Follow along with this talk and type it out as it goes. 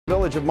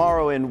Village of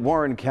Morrow in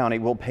Warren County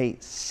will pay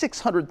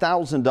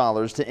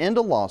 $600,000 to end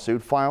a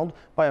lawsuit filed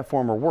by a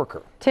former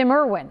worker. Tim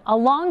Erwin, a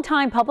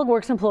longtime public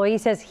works employee,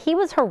 says he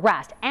was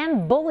harassed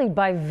and bullied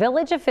by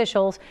village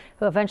officials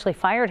who eventually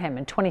fired him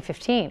in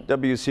 2015.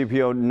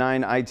 WCPO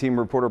 9 I-Team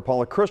reporter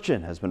Paula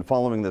Christian has been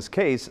following this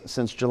case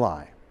since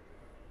July.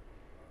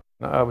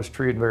 I was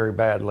treated very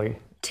badly.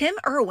 Tim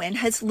Erwin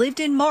has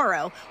lived in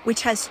Morrow,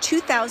 which has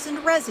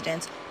 2,000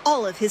 residents,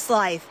 all of his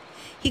life.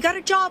 He got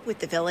a job with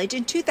the village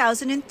in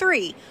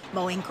 2003,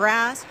 mowing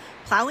grass,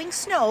 plowing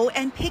snow,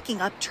 and picking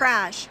up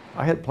trash.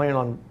 I had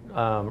planned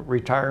on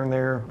retiring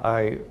there.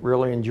 I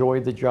really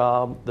enjoyed the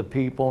job, the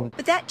people.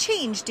 But that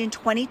changed in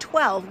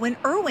 2012 when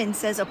Erwin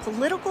says a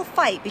political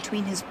fight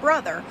between his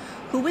brother,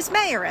 who was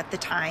mayor at the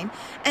time,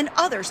 and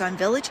others on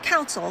village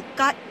council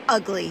got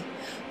ugly.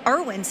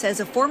 Erwin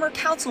says a former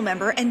council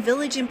member and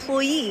village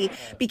employee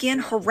began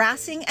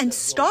harassing and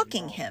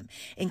stalking him,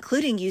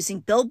 including using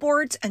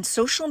billboards and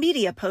social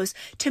media posts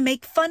to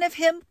make fun of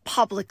him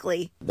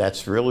publicly.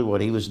 That's really what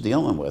he was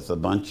dealing with, a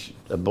bunch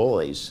of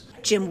bullies.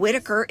 Jim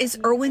Whitaker is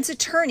Erwin's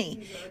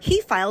attorney.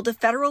 He filed a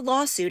federal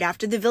lawsuit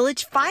after the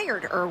village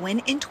fired Erwin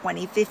in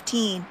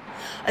 2015.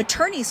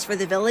 Attorneys for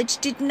the village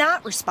did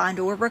not respond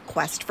to a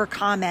request for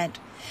comment.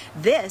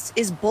 This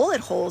is bullet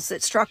holes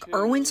that struck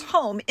Erwin's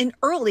home in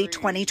early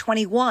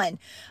 2021,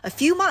 a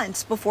few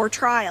months before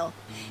trial.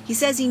 He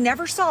says he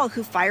never saw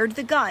who fired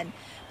the gun,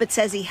 but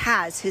says he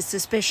has his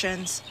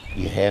suspicions.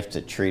 You have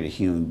to treat a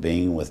human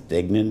being with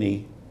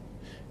dignity,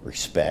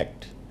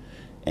 respect,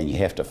 and you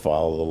have to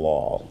follow the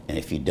law. And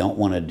if you don't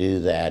want to do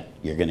that,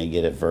 you're going to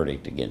get a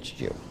verdict against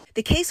you.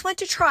 The case went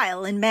to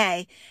trial in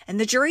May, and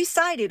the jury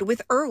sided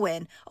with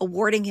Erwin,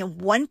 awarding him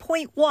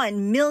 $1.1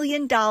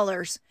 million.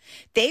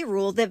 They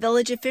ruled that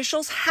village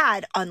officials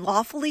had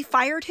unlawfully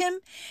fired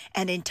him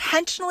and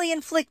intentionally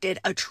inflicted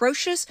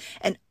atrocious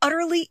and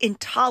utterly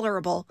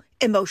intolerable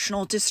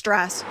emotional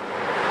distress.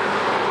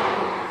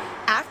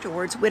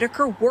 Afterwards,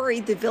 Whitaker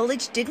worried the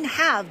village didn't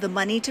have the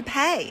money to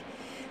pay.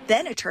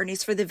 Then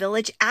attorneys for the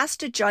village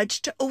asked a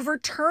judge to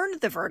overturn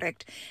the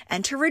verdict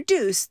and to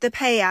reduce the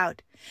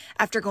payout.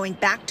 After going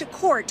back to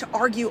court to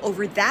argue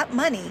over that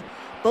money,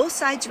 both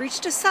sides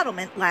reached a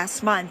settlement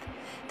last month.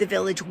 The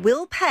village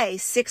will pay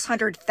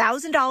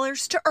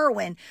 $600,000 to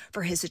Erwin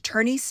for his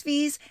attorney's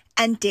fees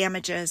and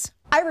damages.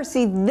 I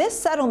received this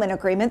settlement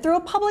agreement through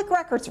a public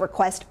records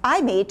request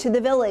I made to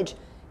the village.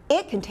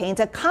 It contains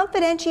a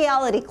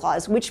confidentiality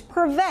clause which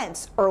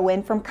prevents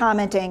Erwin from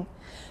commenting.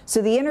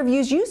 So the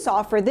interviews you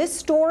saw for this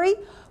story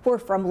were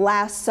from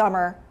last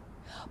summer.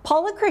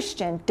 Paula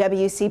Christian,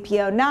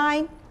 WCPO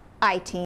 9, I-Team.